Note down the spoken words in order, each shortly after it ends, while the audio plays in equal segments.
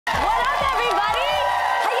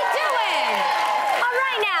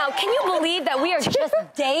Can you believe that we are just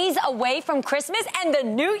days away from Christmas and the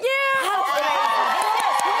New Year? Come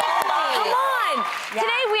on! Yeah.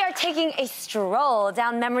 Today we are taking a stroll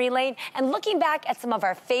down memory lane and looking back at some of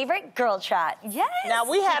our favorite girl chat. Yes. Now,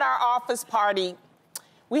 we had our office party.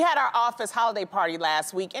 We had our office holiday party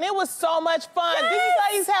last week, and it was so much fun. Yes. Did you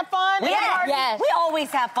guys have fun? Yes. We always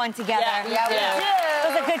have fun together. Yeah, we do.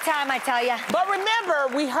 It was a good time, I tell you. But remember,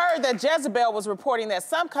 we heard that Jezebel was reporting that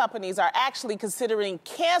some companies are actually considering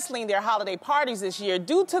canceling their holiday parties this year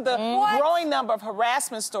due to the growing number of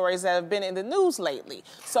harassment stories that have been in the news lately.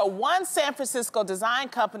 So one San Francisco design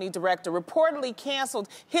company director reportedly canceled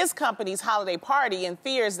his company's holiday party in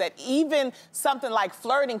fears that even something like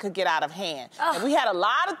flirting could get out of hand. And we had a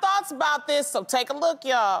lot of thoughts about this, so take a look,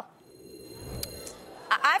 y'all.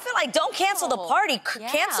 I feel like don't cancel the party.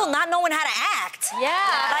 Cancel not knowing how to act.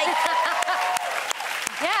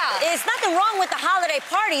 There's nothing wrong with the holiday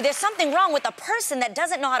party. There's something wrong with a person that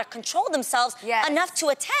doesn't know how to control themselves enough to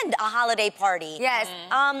attend a holiday party. Yes.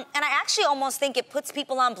 And I actually almost think it puts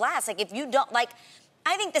people on blast. Like, if you don't, like,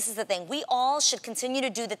 I think this is the thing. We all should continue to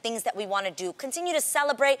do the things that we want to do. Continue to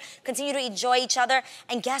celebrate, continue to enjoy each other.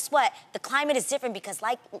 And guess what? The climate is different because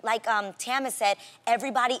like Tam has said,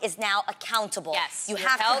 everybody is now accountable. Yes. You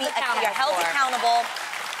have to be you're held accountable.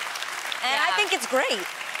 And I think it's great.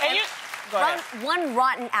 And you... One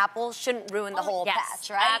rotten apple shouldn't ruin the whole batch,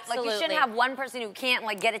 right? Absolutely. Like, you shouldn't have one person who can't,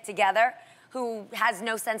 like, get it together, who has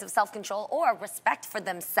no sense of self-control or respect for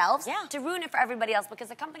themselves to ruin it for everybody else,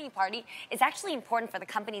 because a company party is actually important for the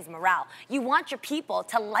company's morale. You want your people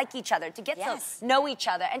to like each other, to get to know each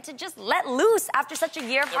other, and to just let loose after such a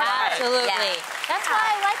year. Absolutely. That's why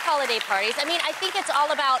I like holiday parties. I mean, I think it's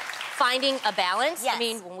all about finding a balance. I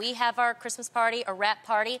mean, when we have our Christmas party, a wrap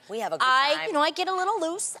party, we have a good time. You know, I get a little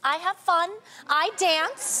loose. I have fun. I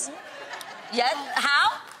dance.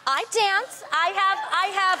 How? I dance. I have,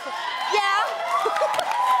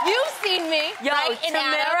 You've seen me. Yo, right?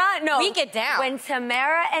 Tamara, no. We get down. When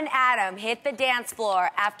Tamara and Adam hit the dance floor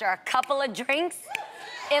after a couple of drinks,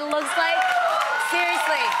 it looks like,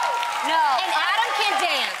 seriously, no. And Adam can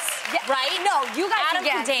dance, right? No, you guys Adam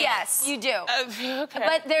can dance. Yes, you do. Okay.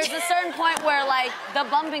 But there's a certain point where, like, the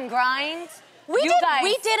bump and grind, We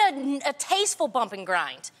did a tasteful bump and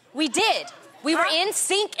grind. We did. We were in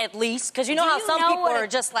sync, at least, because you know how some people are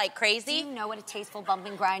just, like, crazy. Do you know what a tasteful bump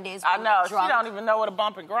and grind is? I know. She Drunk? don't even know what a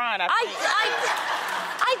bump and grind. I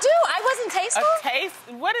do. I wasn't tasteful. A taste?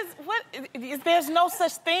 There's no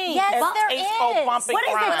such thing Yes, as there tasteful is. bump and What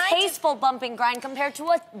is grind. a tasteful bump and grind compared to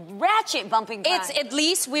a ratchet bump and grind? It's at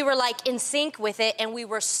least we were, like, in sync with it, and we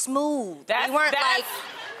were smooth. We weren't, like...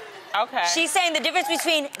 Okay. She's saying the difference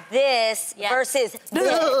between this versus this. There's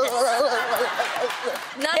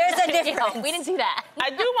a difference. We didn't do that. I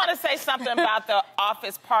do want to say something about the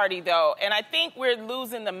office party, though, and I think we're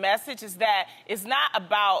losing the message is that it's not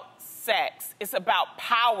about sex. It's about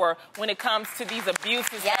power when it comes to these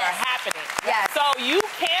abuses that are happening. So you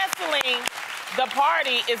canceling the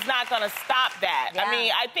party is not going to stop that. I mean,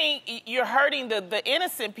 I think you're hurting the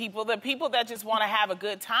innocent people, the people that just want to have a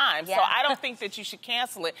good time. So I don't think that you should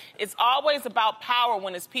cancel it. It's always about power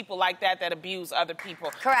when it's people like that that abuse other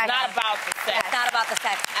people. Correct. Not about the sex. It's not about the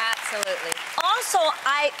sex. Absolutely. Also,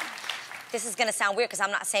 this is going to sound weird because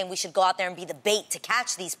I'm not saying we should go out there and be the bait to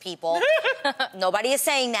catch these people. Nobody is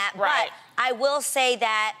saying that. Right. But I will say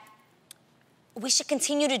that we should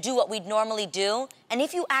continue to do what we'd normally do. And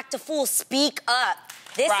if you act a fool, speak up.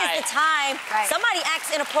 This is the time. Somebody acts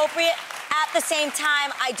inappropriate. At the same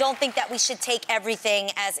time, I don't think that we should take everything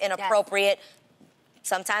as inappropriate.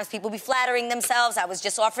 Sometimes people be flattering themselves. I was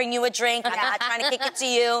just offering you a drink. I'm not trying to kick it to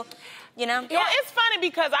you. You know? Yeah, it's funny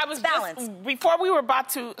because I was before we were about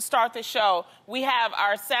to start the show, we have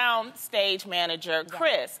our sound stage manager,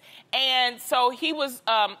 Chris. And so he was,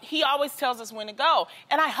 he always tells us when to go.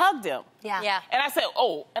 And I hugged him. And I said,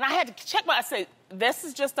 and I had to check I said, this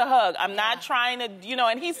is just a hug. I'm not trying to, you know,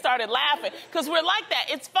 and he started laughing because we're like that.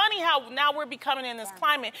 It's funny how now we're becoming in this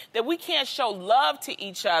climate that we can't show love to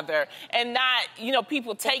each other and not, you know,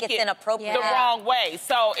 people take it inappropriate. the wrong way.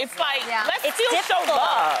 So it's like, let's still show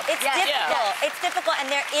love. It's difficult. It's difficult, and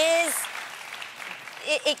there is,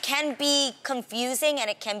 it can be confusing, and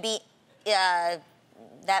it can be,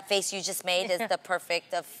 that face you just made is the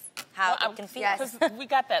perfect of how it can feel. Because we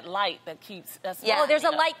got that light that keeps us. Yeah. Oh, there's a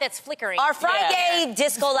light that's flickering. Our Friday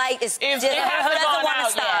disco light is just doesn't want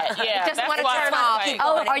to stop. Yeah, doesn't want to turn off.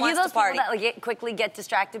 Oh, are you those people that quickly get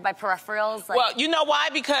distracted by peripherals? Like... Well, you know why?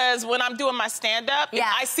 Because when I'm doing my stand-up, if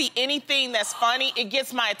I see anything that's funny, it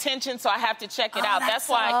gets my attention, so I have to check it out. That's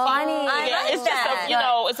why I keep... It's just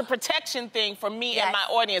a, it's a protection thing for me and my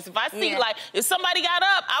audience. If I see, like, if somebody got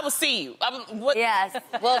up, I will see you. Yes.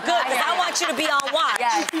 Well, good, because I want you to be on watch.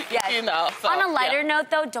 Yes. You know, so, on a lighter note,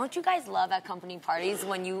 though, don't you guys love at company parties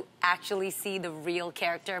when you actually see the real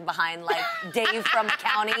character behind, like, Dave from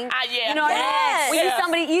accounting? You know what I mean? When you see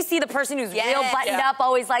somebody, you see the person who's real buttoned up,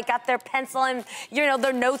 always, like, got their pencil and, you know,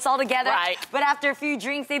 their notes all together. Right. But after a few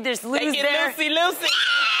drinks, they just lose Lucy.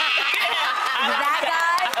 That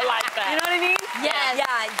guy? I like that. You know what I mean? Yes.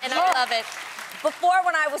 Yeah, and I love it. Before,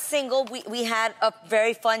 when I was single, we had a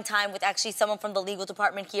very fun time with actually someone from the legal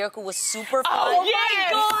department here who was super fun. Oh,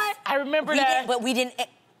 yes. My God. I remember that. But we didn't...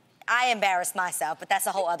 I embarrassed myself, but that's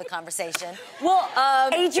a whole other conversation. Well,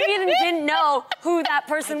 Adrian didn't know who that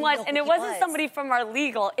person was, and it wasn't somebody from our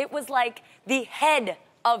legal. It was like the head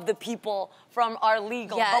of the people from our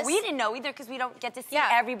legal. Yes. But we didn't know either because we don't get to see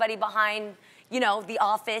everybody behind, you know, the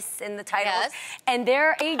office and the titles. Yes. And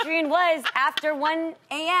there Adrian was after 1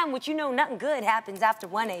 a.m., which you know nothing good happens after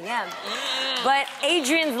 1 a.m. But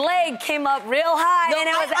Adrian's leg came up real high, and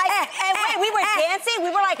it was wait, we were dancing,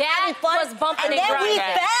 we were like having fun, was bumping and then we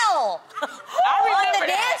fell on the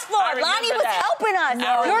dance floor. Lonnie was helping us.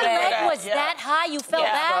 Your leg was that high, you felt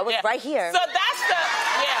that? It was right here. So that's the,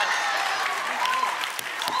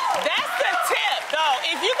 that's the tip, though.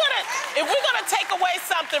 If we're gonna take away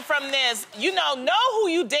something from this, you know who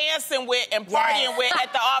you dancing with and partying with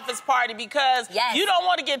at the office party, because you don't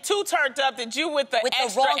want to get too turned up that you with the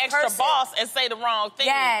extra boss and say the wrong thing.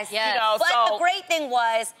 Yes. You know, but the great thing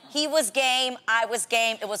was, he was game, I was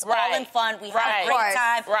game. It was all in fun. We had a great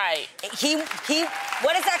time. Right. He,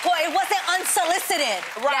 what is that called? It wasn't unsolicited.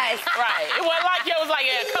 Right. It wasn't like it was like,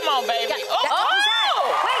 come on, baby. Wait, you guys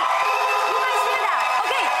hear that?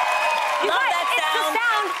 Okay. You guys, it's the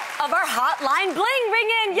sound of our hotline bling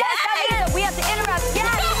ringing. Yes, that means that we have to interrupt.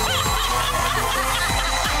 Yes.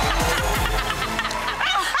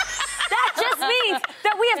 That just means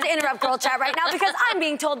that we have to interrupt Girl Chat right now because I'm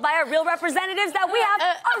being told by our real representatives that we have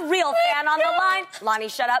a real fan on the line. Lonnie,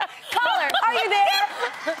 shut up. Caller, are you there?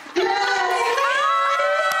 We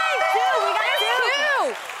got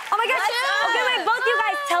two. Oh my gosh. Okay, wait, both you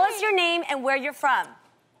guys, tell us your name and where you're from.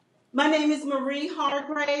 My name is Marie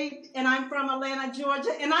Hargrave, and I'm from Atlanta,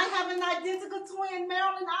 Georgia, and I have an identical twin,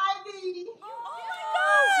 Marilyn Ivy. Oh my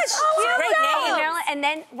gosh! Oh, great name. Marilyn. And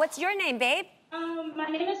then, what's your name, babe? My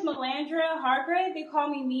name is Melandra Hargrave. They call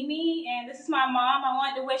me Mimi, and this is my mom. I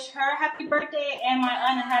wanted to wish her happy birthday and my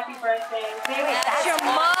aunt a happy birthday. That's your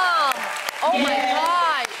mom. Oh my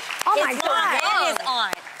God. Oh my God. And his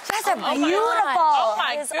aunt. You guys are beautiful. Oh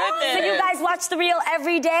my goodness. So you guys watch The Real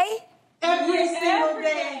every day? Every single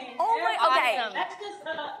day. Oh my, okay. That's just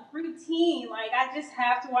a routine. Like, I just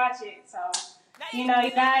have to watch it. So, you know,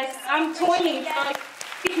 you guys, I'm 20, so it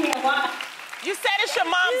takes me a lot. You said it's your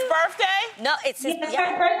mom's birthday? No, it's his.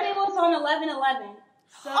 Her birthday was on 11/11.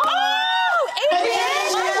 So,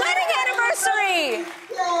 Adrian, wedding anniversary.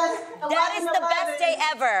 Yes. That is the best day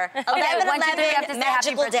ever. 11/11,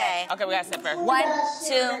 magical day. Okay, we got to say first. 1,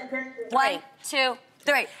 2, 1, 2,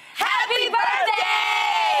 3. Happy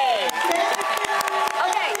birthday!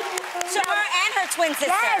 Okay. To her and her twin sister.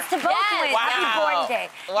 Yes, to both twins. Wow. Happy born day.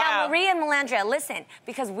 Wow. Now, Marie and Melandra, listen,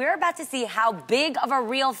 because we're about to see how big of a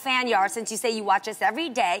real fan you are since you say you watch us every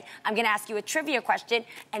day. I'm going to ask you a trivia question,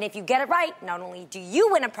 and if you get it right, not only do you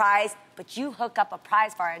win a prize, but you hook up a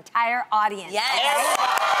prize for our entire audience. Yes.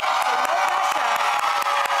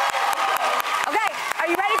 Okay, are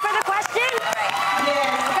you ready for the question? All right.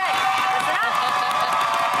 Yes. Okay, listen up.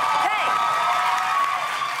 Okay.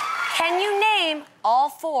 Can you name all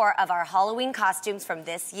 4 of our Halloween costumes from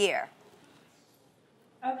this year?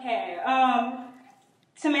 okay.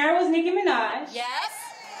 Tamara was Nicki Minaj. Yes.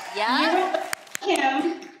 Yeah.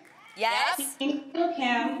 Kim. Yes. Kim.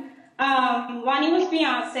 Lonnie was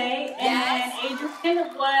Beyonce. And then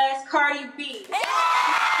Adrian was Cardi B. Okay.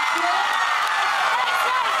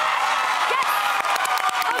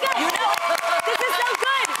 You know, this is so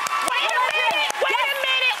good. Wait a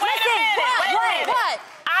minute. What?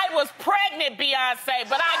 I was pregnant, Beyonce,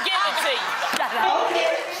 but I'll give it to you. Shut up.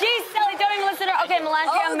 She's silly. Don't even listen to her. Okay,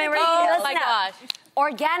 Melandra, Marie, Oh listen my up. gosh.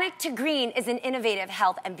 Organic to Green is an innovative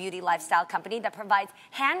health and beauty lifestyle company that provides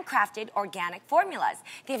handcrafted organic formulas.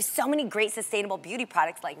 They have so many great sustainable beauty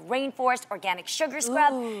products like Rainforest Organic Sugar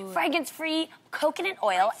Scrub, fragrance-free coconut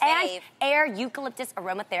oil, and Air Eucalyptus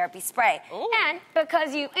Aromatherapy Spray. And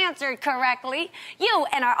because you answered correctly, you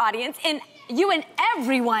and our audience, and you and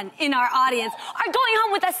everyone in our audience are going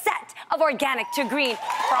home with a set of Organic to Green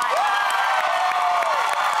products.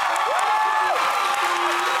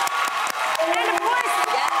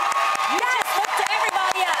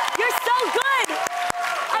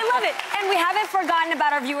 And we haven't forgotten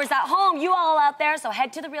about our viewers at home, you all out there, so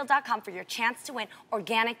head to TheReal.com for your chance to win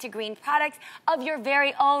Organic to Green products of your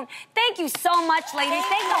very own. Thank you so much, ladies.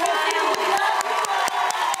 Thank the whole family.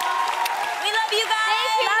 We love you guys.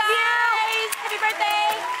 Thank you, guys. Happy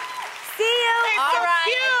birthday. See you. All right.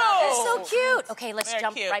 Cute. So cute. Okay, let's Very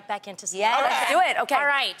jump cute. right back into some. Yeah, let's do it. Okay. All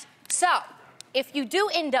right. So, if you do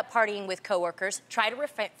end up partying with coworkers, try to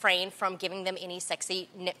refrain from giving them any sexy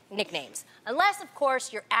nicknames. Unless, of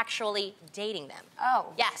course, you're actually dating them.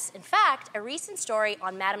 Oh. Yes. In fact, a recent story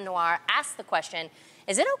on Madame Noir asked the question,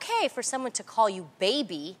 is it okay for someone to call you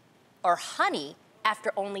baby or honey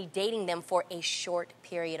after only dating them for a short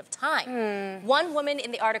period of time? One woman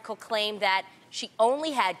in the article claimed that she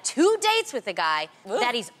only had 2 dates with a guy,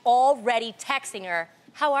 that he's already texting her,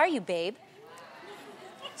 "How are you, babe?"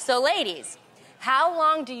 So, ladies, how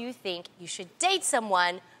long do you think you should date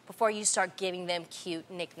someone before you start giving them cute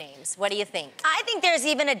nicknames? What do you think? I think there's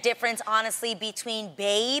even a difference, honestly, between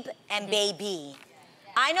babe and baby.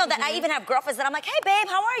 I know that I even have girlfriends that I'm like, hey, babe,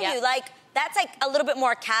 how are you? Like, that's like a little bit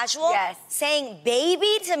more casual. Yes. Saying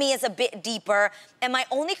baby to me is a bit deeper. And my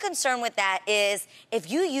only concern with that is if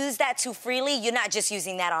you use that too freely, you're not just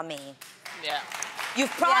using that on me. Yeah.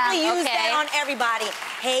 You've probably used that on everybody.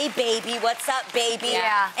 Hey, baby, what's up, baby?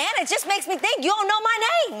 Yeah. And it just makes me think you don't know my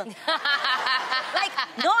name. Like,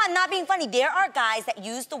 no, I'm not being funny. There are guys that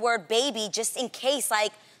use the word baby just in case,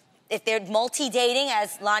 like, if they're multi-dating,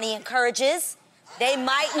 as Lonnie encourages, they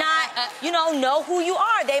might not, know who you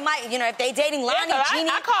are. They might, if they're dating Lonnie, Jeannie.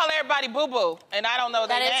 I call everybody boo-boo, and I don't know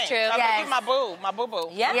their name. That is true. I'm like, my boo-boo.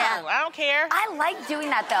 Yeah. I don't care. I like doing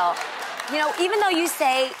that, though. Even though you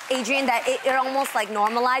say, Adrienne, that it almost like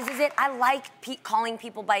normalizes it, I like calling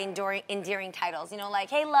people by endearing titles. Like,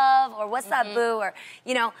 hey, love, or what's up, boo, or,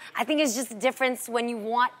 I think it's just a difference when you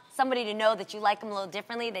want somebody to know that you like them a little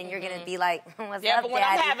differently, then you're going to be like, what's up, Yeah, but when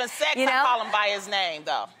daddy? I'm having sex, I call him by his name,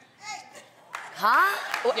 though. Huh?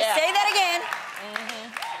 Yeah. Say that again.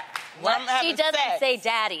 When I'm having She doesn't sex, say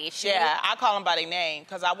daddy. Yeah, I call them by their name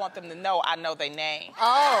because I want them to know I know their name.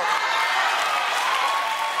 Oh.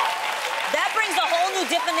 That brings a whole new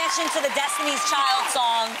definition to the Destiny's Child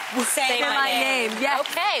song, Say My Name. Yeah.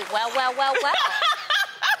 Okay, well.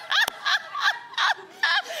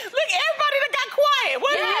 Look, everybody that got quiet.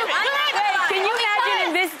 What Can you imagine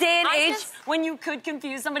in this day and age when you could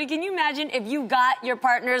confuse somebody? Can you imagine if you got your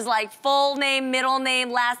partner's like full name, middle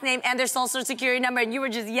name, last name, and their social security number, and you were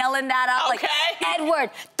just yelling that out like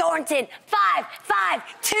Edward Thornton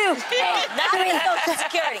 552. Not even social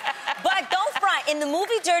security. But don't front. In the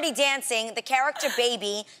movie Dirty Dancing, the character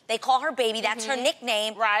Baby, they call her Baby. That's her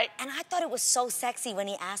nickname. Right. And I thought it was so sexy when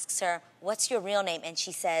he asks her, "What's your real name?" And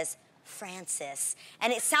she says, Francis.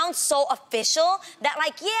 And it sounds so official that,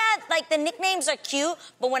 like, the nicknames are cute,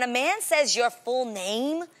 but when a man says your full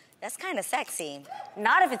name, that's kind of sexy.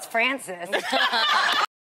 Not if it's Francis.